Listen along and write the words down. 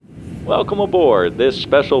Welcome aboard this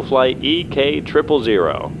special flight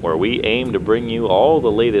EK000, where we aim to bring you all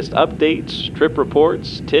the latest updates, trip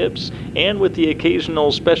reports, tips, and with the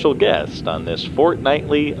occasional special guest on this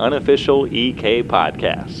fortnightly unofficial EK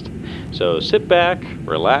podcast. So sit back,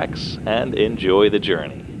 relax, and enjoy the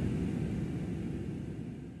journey.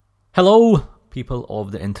 Hello, people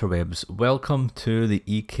of the interwebs. Welcome to the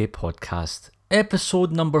EK podcast,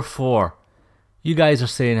 episode number 4. You guys are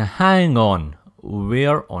saying, hang on,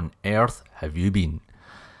 where on earth have you been?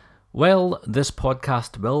 Well, this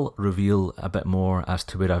podcast will reveal a bit more as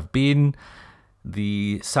to where I've been.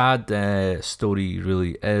 The sad story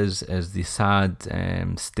really is the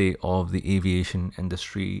sad state of the aviation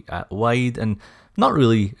industry at wide, and not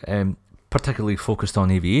really particularly focused on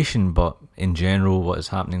aviation, but in general what is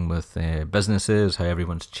happening with businesses, how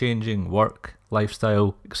everyone's changing, work,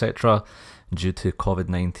 lifestyle, etc. due to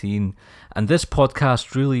COVID-19. And this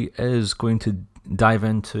podcast really is going to dive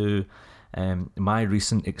into my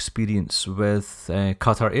recent experience with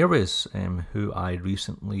Qatar Airways, who I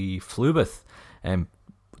recently flew with.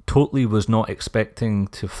 Totally was not expecting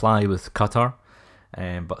to fly with Qatar,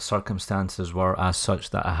 but circumstances were as such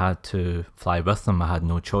that I had to fly with them. I had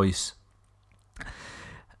no choice.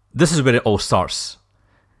 This is where it all starts.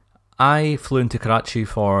 I flew into Karachi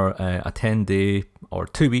for a 10-day or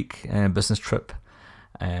 2-week business trip.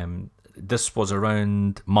 This was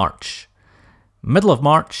around March. Middle of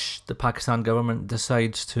March, the Pakistan government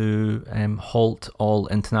decides to halt all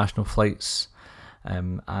international flights,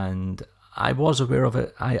 and I was aware of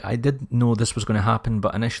it. I did know this was going to happen,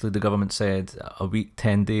 but initially the government said a week,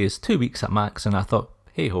 10 days, 2 weeks at max, and I thought,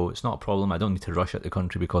 hey ho, it's not a problem. I don't need to rush out the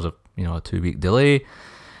country because of a 2-week delay.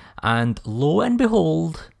 And lo and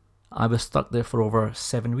behold, I was stuck there for over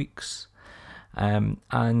 7 weeks.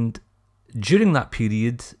 And during that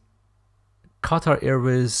period, Qatar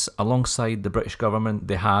Airways, alongside the British government,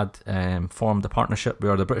 they had formed a partnership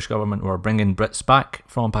where the British government were bringing Brits back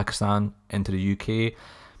from Pakistan into the UK.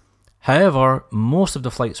 However, most of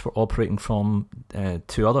the flights were operating from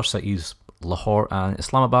two other cities, Lahore and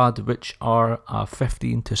Islamabad, which are a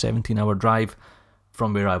 15 to 17 hour drive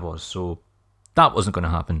from where I was. So that wasn't going to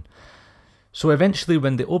happen. So eventually,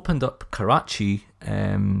 when they opened up Karachi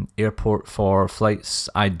airport for flights,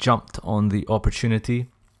 I jumped on the opportunity,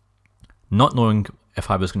 not knowing if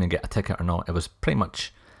I was going to get a ticket or not. It was pretty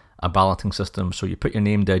much a balloting system. So you put your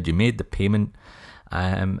name down, you made the payment,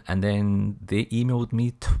 and then they emailed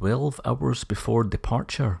me 12 hours before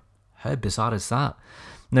departure. How bizarre is that?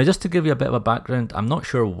 Now, just to give you a bit of a background, I'm not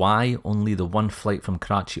sure why only the one flight from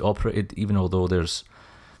Karachi operated, even although there's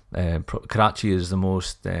Karachi is the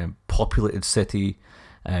most populated city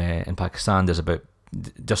in Pakistan. There's about,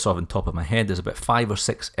 just off the top of my head, there's about 5 or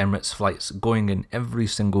 6 Emirates flights going in every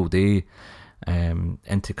single day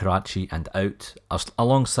into Karachi and out,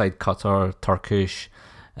 alongside Qatar, Turkish,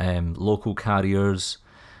 local carriers,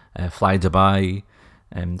 Fly Dubai.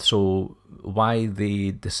 So why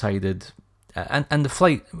they decided, and the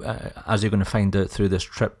flight, as you're going to find out through this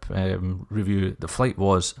trip review, the flight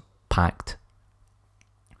was packed.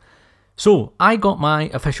 So I got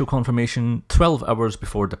my official confirmation 12 hours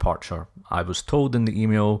before departure. I was told in the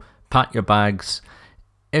email, pack your bags.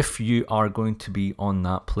 If you are going to be on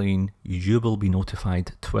that plane, you will be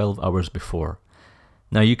notified 12 hours before.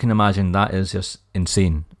 Now you can imagine that is just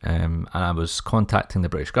insane. And I was contacting the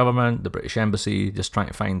British government, the British embassy, just trying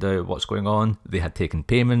to find out what's going on. They had taken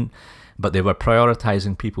payment, but they were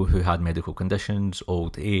prioritising people who had medical conditions,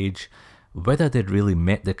 old age, whether they'd really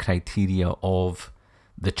met the criteria of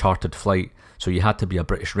the chartered flight. So you had to be a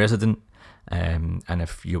British resident, and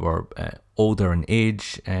if you were older in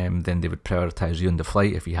age, then they would prioritise you on the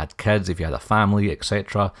flight. If you had kids, if you had a family,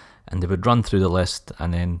 etc., and they would run through the list,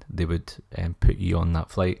 and then they would put you on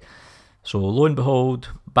that flight. So lo and behold,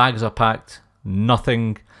 bags are packed,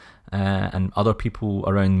 nothing, and other people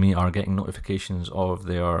around me are getting notifications of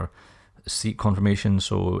their seat confirmation.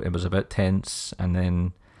 So it was a bit tense, and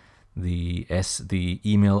then the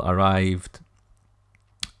email arrived.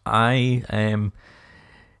 I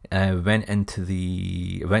went to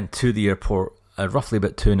the airport roughly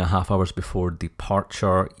about 2.5 hours before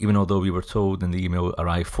departure, even although we were told in the email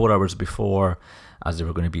arrived 4 hours before, as there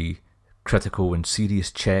were going to be critical and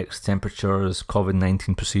serious checks, temperatures,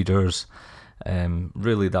 COVID-19 procedures.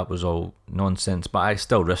 Really, that was all nonsense, but I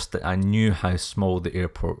still risked it. I knew how small the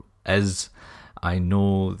airport is. I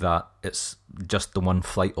know that it's just the one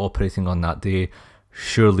flight operating on that day.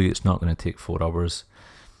 Surely it's not going to take 4 hours.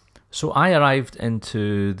 So I arrived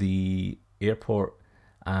into the airport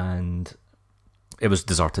and it was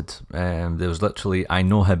deserted. There was literally, I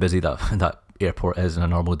know how busy that airport is in a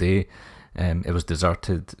normal day. It was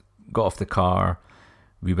deserted. Got off the car,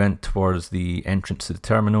 We went towards the entrance to the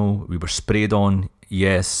terminal. We were sprayed on.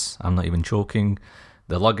 Yes, I'm not even joking.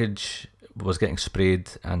 The luggage was getting sprayed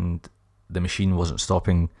and the machine wasn't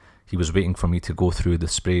stopping. He was waiting for me to go through the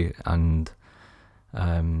spray, and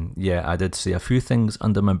I did say a few things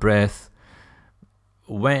under my breath.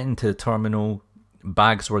 Went into the terminal.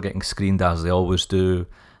 Bags were getting screened as they always do,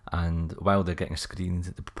 and while they're getting screened,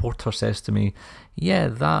 the porter says to me, "Yeah,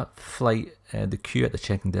 that flight, the queue at the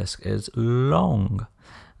check-in desk is long."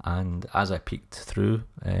 And as I peeked through,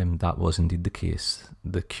 that was indeed the case.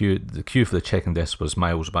 The queue for the check-in desk was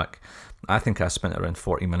miles back. I think I spent around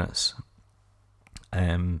 40 minutes.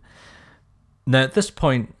 Now at this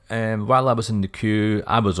point, while I was in the queue,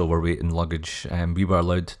 I was overweight in luggage. We were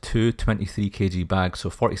allowed 2 23 kg bags, so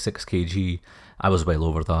 46 kg. I was well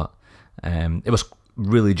over that. It was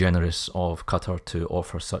really generous of Qatar to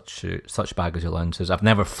offer such baggage allowances. I've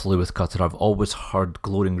never flew with Qatar. I've always heard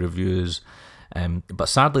glowing reviews. But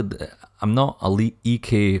sadly, I'm not a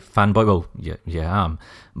EK fanboy. Well, yeah, I am.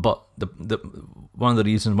 But one of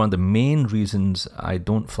the main reasons I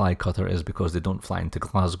don't fly Qatar is because they don't fly into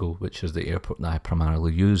Glasgow, which is the airport that I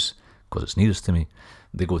primarily use because it's nearest to me.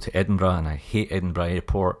 They go to Edinburgh, and I hate Edinburgh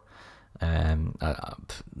Airport.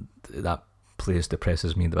 That place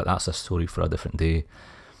depresses me, but that's a story for a different day.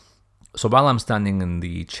 So while I'm standing in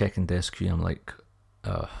the check-in desk queue, I'm like,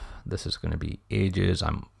 this is going to be ages.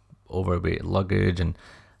 I'm overweight luggage and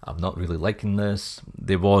I'm not really liking this.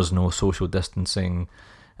 There was no social distancing.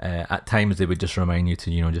 At times they would just remind you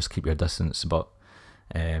to just keep your distance, but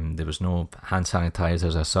there was no hand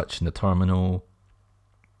sanitizers as such in the terminal.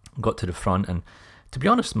 Got to the front, and to be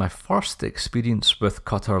honest, my first experience with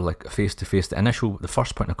Qatar, like face to face, the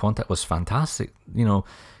first point of contact was fantastic.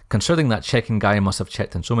 Considering that check-in guy must have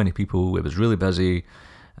checked in so many people, it was really busy.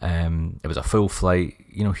 It was a full flight.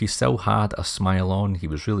 He still had a smile on. He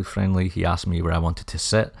was really friendly. He asked me where I wanted to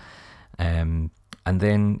sit, and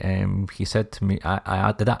then he said to me,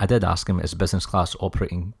 I did ask him, is business class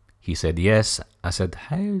operating? He said yes. I said,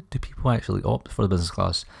 how do people actually opt for the business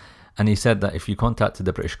class? And he said that if you contacted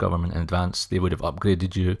the British government in advance, they would have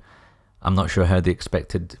upgraded you. I'm not sure how they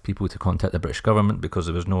expected people to contact the British government because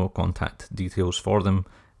there was no contact details for them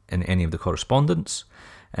in any of the correspondence.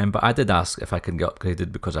 But I did ask if I could get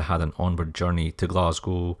upgraded because I had an onward journey to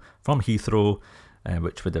Glasgow from Heathrow,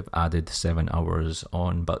 which would have added 7 hours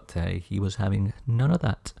on, but he was having none of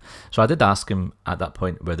that. So I did ask him at that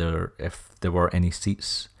point if there were any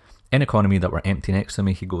seats in economy that were empty next to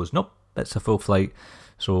me. He goes, nope, it's a full flight.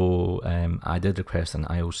 So I did request an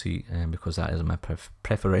aisle seat because that is my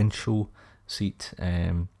preferential seat.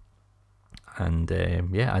 I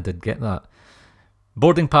did get that.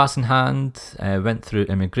 Boarding pass in hand, went through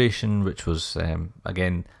immigration, which was,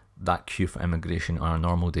 again, that queue for immigration on a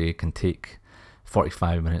normal day can take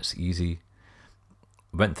 45 minutes easy.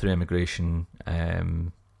 Went through immigration,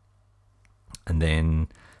 and then,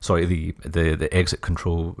 the exit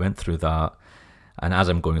control, went through that. And as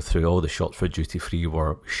I'm going through, all the shops for duty free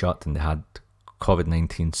were shut and they had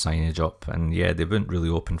COVID-19 signage up. And yeah, they weren't really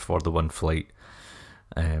open for the one flight.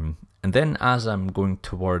 And then as I'm going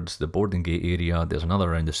towards the boarding gate area, there's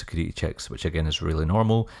another round of security checks, which again is really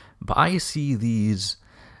normal. But I see these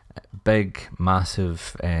big,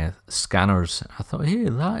 massive scanners. I thought, hey,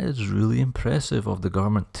 that is really impressive of the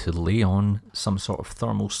government to lay on some sort of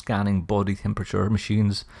thermal scanning body temperature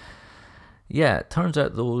machines. Yeah, it turns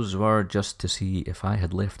out those were just to see if I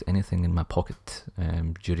had left anything in my pocket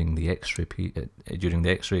during the X-ray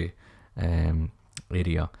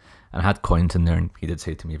area. And I had coins in there, and he did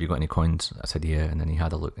say to me, have you got any coins? I said, yeah, and then he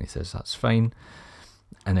had a look, and he says, that's fine.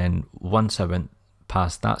 And then once I went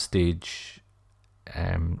past that stage,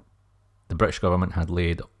 the British government had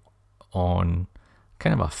laid on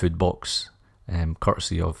kind of a food box,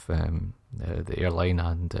 courtesy of the airline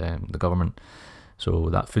and the government. So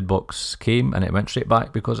that food box came, and it went straight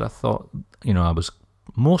back because I thought, I was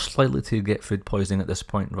most likely to get food poisoning at this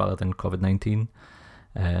point rather than COVID-19.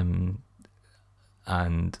 And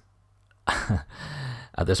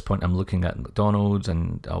at this point, I'm looking at McDonald's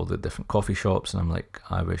and all the different coffee shops, and I'm like,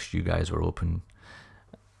 I wish you guys were open.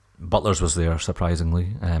 Butler's was there,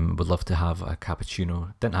 surprisingly. Would love to have a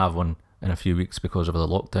cappuccino. Didn't have one in a few weeks because of the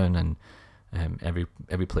lockdown, and every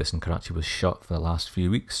place in Karachi was shut for the last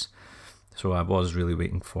few weeks. So I was really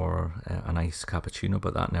waiting for a nice cappuccino,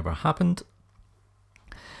 but that never happened.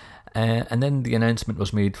 And then the announcement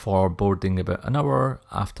was made for boarding about an hour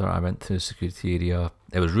after I went to the security area.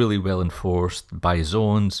 It was really well enforced by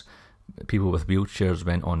zones. People with wheelchairs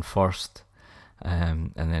went on first.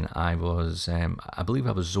 And then I was, I believe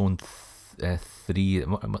I was zone 3,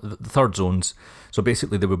 the third zones. So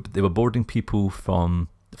basically they were boarding people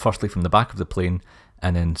firstly from the back of the plane,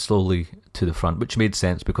 and then slowly to the front, which made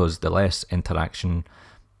sense because the less interaction,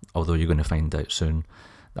 although you're going to find out soon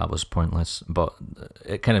that was pointless, but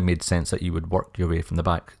it kind of made sense that you would work your way from the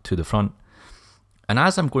back to the front. And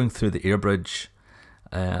as I'm going through the air bridge,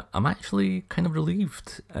 I'm actually kind of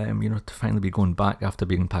relieved, to finally be going back after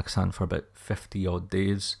being in Pakistan for about 50 odd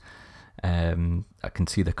days. I can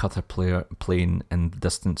see the Qatar plane in the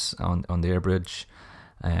distance on the air bridge.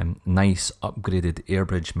 Nice upgraded air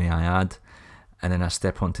bridge, may I add. And then I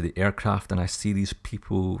step onto the aircraft and I see these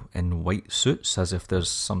people in white suits as if there's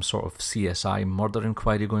some sort of CSI murder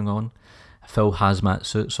inquiry going on. Full hazmat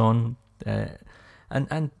suits on.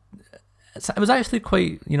 And it was actually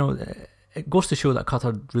quite, it goes to show that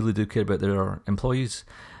Qatar really do care about their employees.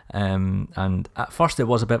 And at first it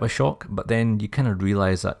was a bit of a shock, but then you kind of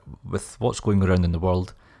realise that with what's going around in the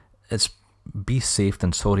world, it's be safe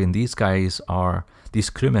than sorry. And these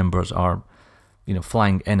crew members are,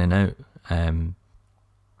 flying in and out. And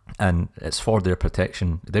it's for their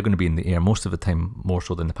protection. They're going to be in the air most of the time, more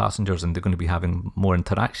so than the passengers, and they're going to be having more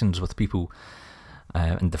interactions with people.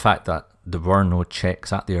 And the fact that there were no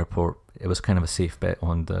checks at the airport, it was kind of a safe bet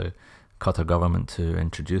on the Qatar government to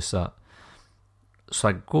introduce that.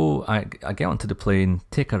 So I get onto the plane,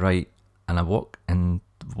 take a right, and I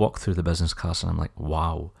walk through the business class, and I'm like,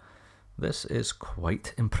 wow, this is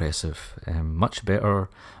quite impressive. Much better,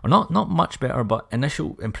 or not much better, but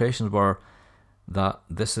initial impressions were that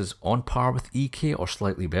this is on par with EK or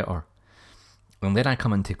slightly better. And then I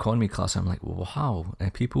come into economy class, and I'm like, wow,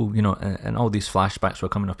 people, and all these flashbacks were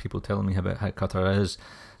coming of people telling me about how Qatar is,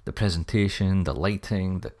 the presentation, the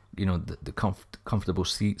lighting, the comfortable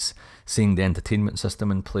seats, seeing the entertainment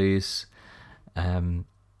system in place.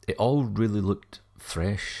 It all really looked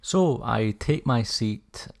fresh. So I take my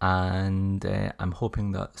seat, and I'm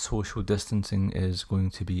hoping that social distancing is going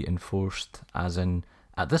to be enforced, as in,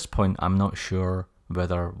 at this point, I'm not sure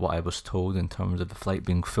whether what I was told in terms of the flight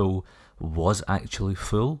being full was actually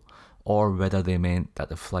full, or whether they meant that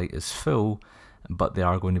the flight is full, but there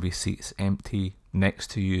are going to be seats empty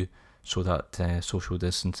next to you so that social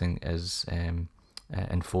distancing is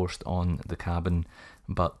enforced on the cabin.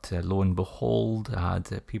 But lo and behold, I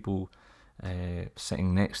had people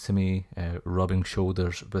sitting next to me, rubbing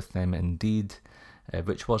shoulders with them indeed,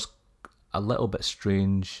 which was a little bit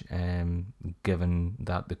strange, given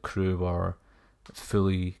that the crew were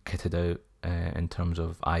fully kitted out in terms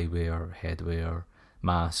of eyewear, headwear,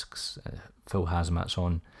 masks, full hazmats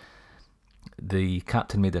on. The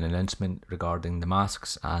captain made an announcement regarding the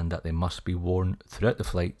masks and that they must be worn throughout the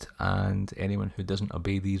flight, and anyone who doesn't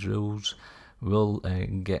obey these rules will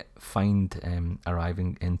get fined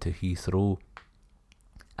arriving into Heathrow.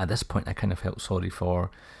 At this point, I kind of felt sorry for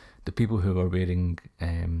the people who were wearing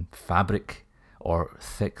fabric or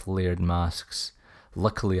thick layered masks.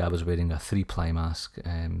 Luckily, I was wearing a 3-ply mask,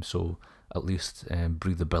 so at least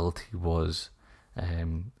breathability was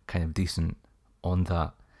kind of decent on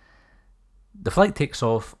that. The flight takes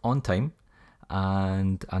off on time,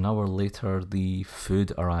 and an hour later the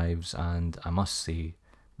food arrives, and I must say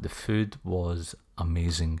the food was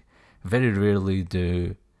amazing. Very rarely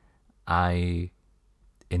do I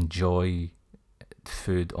enjoy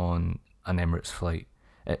food on an Emirates flight.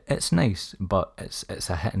 It's nice, but it's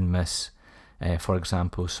a hit and miss. For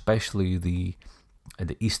example, especially the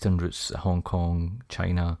eastern routes, Hong Kong,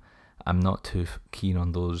 China, I'm not too keen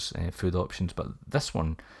on those food options, but this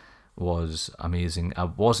one was amazing. I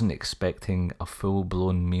wasn't expecting a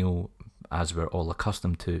full-blown meal as we're all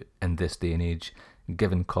accustomed to in this day and age,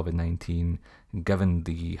 given COVID-19, given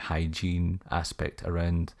the hygiene aspect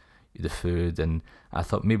around the food, and I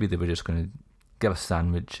thought maybe they were just going to give a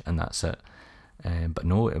sandwich and that's it. But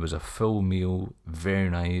no, it was a full meal, very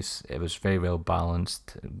nice. It was very well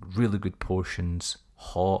balanced, really good portions,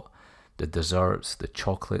 hot. The desserts, the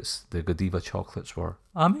chocolates, the Godiva chocolates were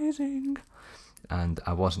amazing. And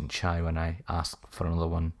I wasn't shy when I asked for another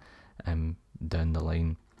one down the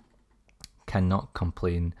line. Cannot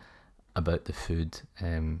complain about the food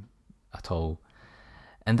at all.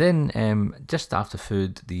 And then just after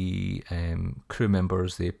food, the crew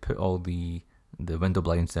members, they put all the window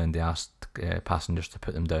blinds down. They asked passengers to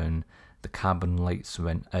put them down. The cabin lights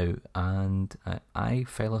went out, and I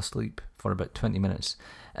fell asleep for about 20 minutes.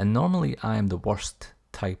 And normally I am the worst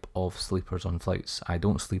type of sleepers on flights. I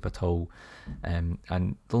don't sleep at all, and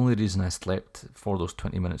the only reason I slept for those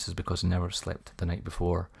 20 minutes is because I never slept the night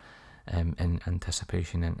before, in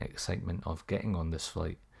anticipation and excitement of getting on this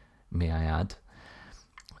flight, may I add.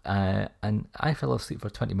 And I fell asleep for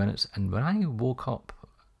 20 minutes, and when I woke up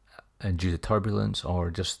due to turbulence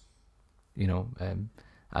or just,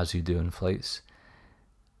 as you do in flights,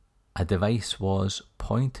 a device was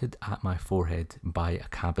pointed at my forehead by a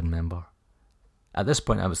cabin member. At this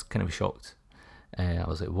point, I was kind of shocked. I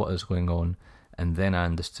was like, what is going on? And then I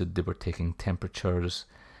understood they were taking temperatures.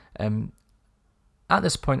 At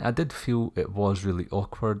this point, I did feel it was really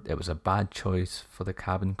awkward. It was a bad choice for the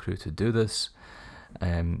cabin crew to do this.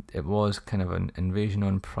 It was kind of an invasion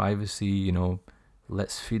on privacy, you know,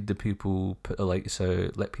 let's feed the people, put the lights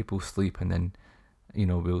out, let people sleep, and then, you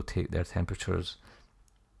know, we'll take their temperatures.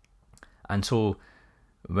 And so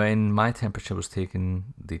when my temperature was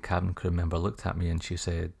taken, the cabin crew member looked at me and she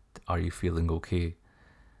said, "Are you feeling okay?"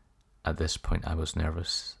 At this point, I was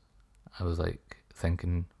nervous. I was like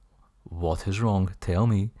thinking, what is wrong? Tell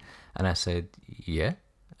me. And I said, yeah.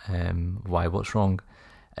 Why? What's wrong?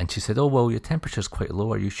 And she said, oh, well, your temperature's quite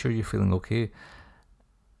low. Are you sure you're feeling okay?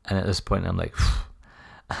 And at this point, I'm like,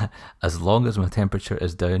 as long as my temperature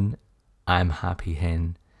is down, I'm happy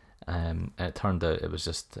hen. And it turned out it was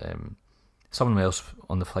just someone else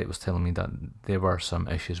on the flight was telling me that there were some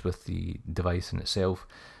issues with the device in itself.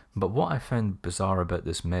 But what I found bizarre about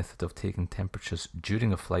this method of taking temperatures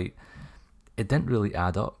during a flight, it didn't really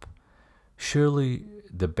add up. Surely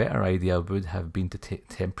the better idea would have been to take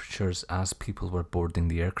temperatures as people were boarding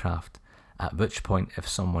the aircraft, at which point if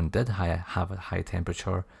someone did have a high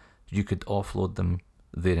temperature, you could offload them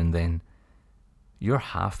there and then. You're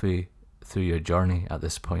halfway through your journey at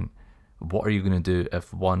this point. What are you going to do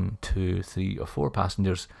if 1, 2, 3 or 4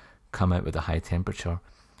 passengers come out with a high temperature?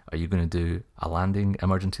 Are you going to do a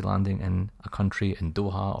emergency landing in a country, in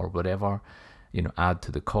Doha or whatever, you know, add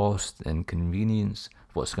to the cost and convenience?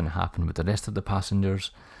 What's going to happen with the rest of the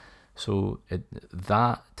passengers? So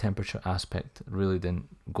that temperature aspect really didn't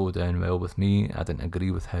go down well with me. I didn't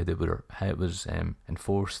agree with how it was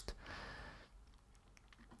enforced.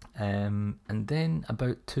 And then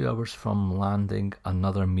about 2 hours from landing,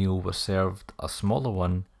 another meal was served, a smaller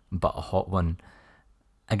one, but a hot one.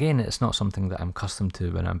 Again, it's not something that I'm accustomed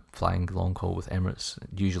to when I'm flying long haul with Emirates.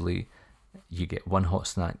 Usually you get one hot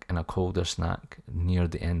snack and a colder snack near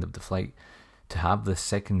the end of the flight. To have the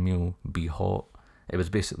second meal be hot, it was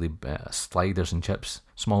basically sliders and chips,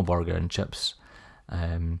 small burger and chips.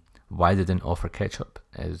 Why they didn't offer ketchup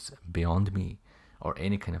is beyond me, or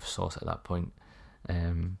any kind of sauce at that point.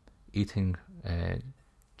 Eating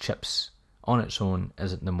chips on its own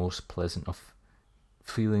isn't the most pleasant of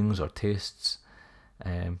feelings or tastes.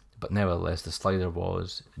 But nevertheless, the slider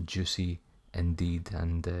was juicy indeed,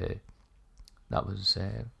 and that was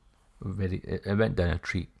it went down a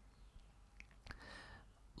treat.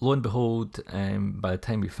 Lo and behold, by the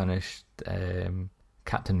time we finished,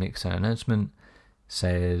 Captain makes an announcement,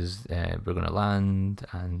 says we're going to land,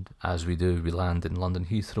 and as we do, we land in London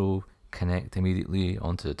Heathrow, connect immediately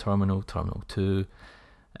onto the Terminal 2,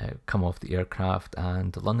 come off the aircraft,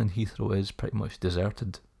 and London Heathrow is pretty much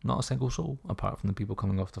deserted. Not a single soul, apart from the people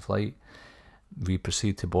coming off the flight. We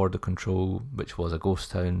proceed to border control, which was a ghost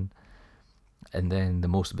town. And then the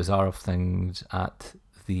most bizarre of things, at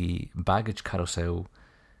the baggage carousel,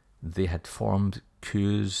 they had formed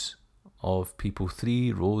queues of people,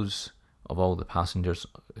 3 rows of all the passengers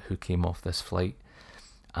who came off this flight.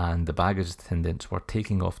 And the baggage attendants were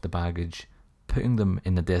taking off the baggage, putting them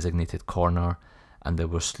in the designated corner, and they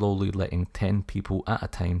were slowly letting 10 people at a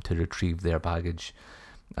time to retrieve their baggage.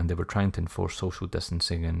 And they were trying to enforce social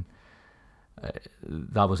distancing, and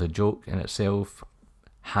that was a joke in itself.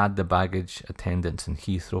 Had the baggage attendants and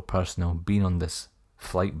Heathrow personnel been on this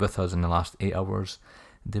flight with us in the last 8 hours,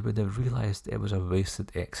 they would have realised it was a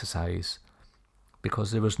wasted exercise,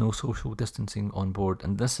 because there was no social distancing on board.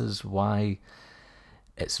 And this is why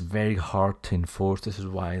it's very hard to enforce. This is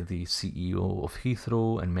why the CEO of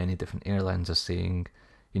Heathrow and many different airlines are saying,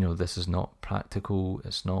 you know, this is not practical,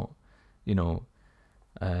 it's not, you know,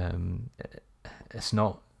 it's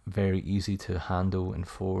not very easy to handle,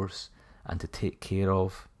 enforce, and to take care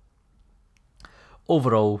of.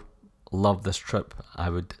 Overall, love this trip. I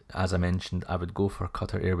would, as I mentioned, I would go for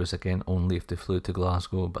Qatar Airways again only if they flew to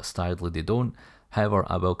Glasgow, but sadly they don't. However,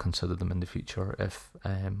 I will consider them in the future if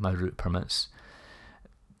my route permits.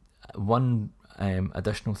 One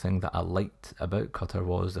additional thing that I liked about Qatar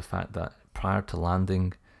was the fact that prior to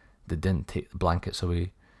landing, they didn't take the blankets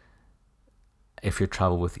away. If you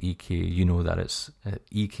travel with EK, you know that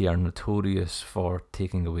EK are notorious for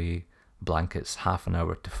taking away blankets half an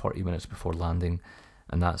hour to 40 minutes before landing,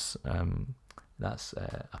 and that's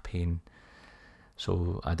a pain.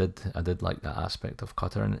 So I did like that aspect of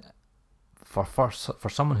Qatar. And for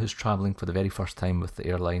someone who's traveling for the very first time with the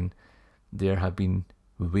airline, there have been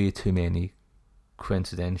way too many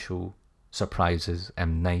coincidental surprises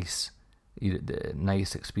and nice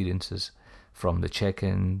experiences, from the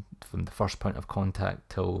check-in, from the first point of contact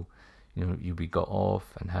till we got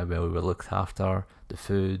off and how well we were looked after, the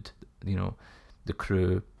food, the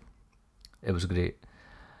crew. It was great.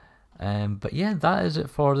 But yeah, that is it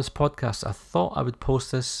for this podcast. I thought I would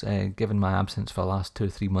post this, given my absence for the last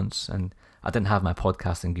 2-3 months, and I didn't have my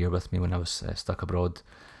podcasting gear with me when I was stuck abroad.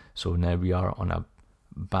 So now we are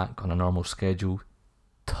back on a normal schedule.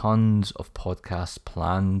 Tons of podcasts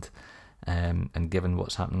planned, and given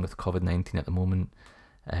what's happening with COVID-19 at the moment,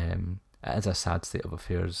 it is a sad state of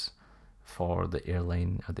affairs for the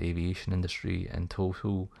airline or the aviation industry in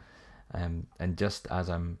total. And just as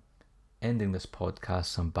I'm ending this podcast,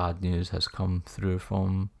 some bad news has come through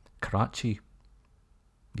from Karachi.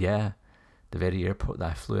 Yeah, the very airport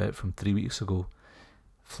that I flew out from 3 weeks ago.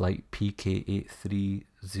 Flight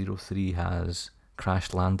PK8303 has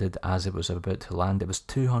crash landed as it was about to land. It was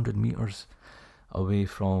 200 meters away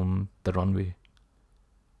from the runway.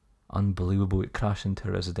 Unbelievable. It crashed into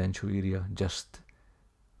a residential area just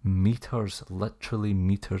meters, literally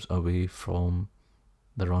meters away from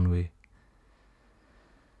the runway.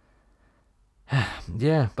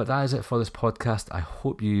 Yeah, but that is it for this podcast. I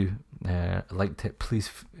hope you liked it.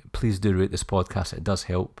 Please do rate this podcast. It does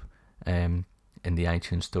help in the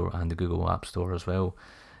iTunes store and the Google App Store as well.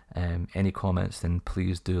 Any comments, then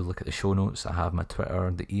please do look at the show notes. I have my Twitter,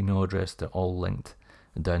 the email address, they're all linked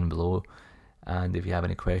down below. And if you have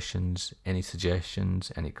any questions, any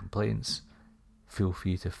suggestions, any complaints, feel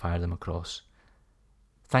free to fire them across.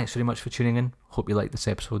 Thanks very much for tuning in. Hope you liked this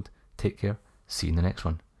episode. Take care. See you in the next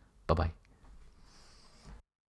one. Bye-bye.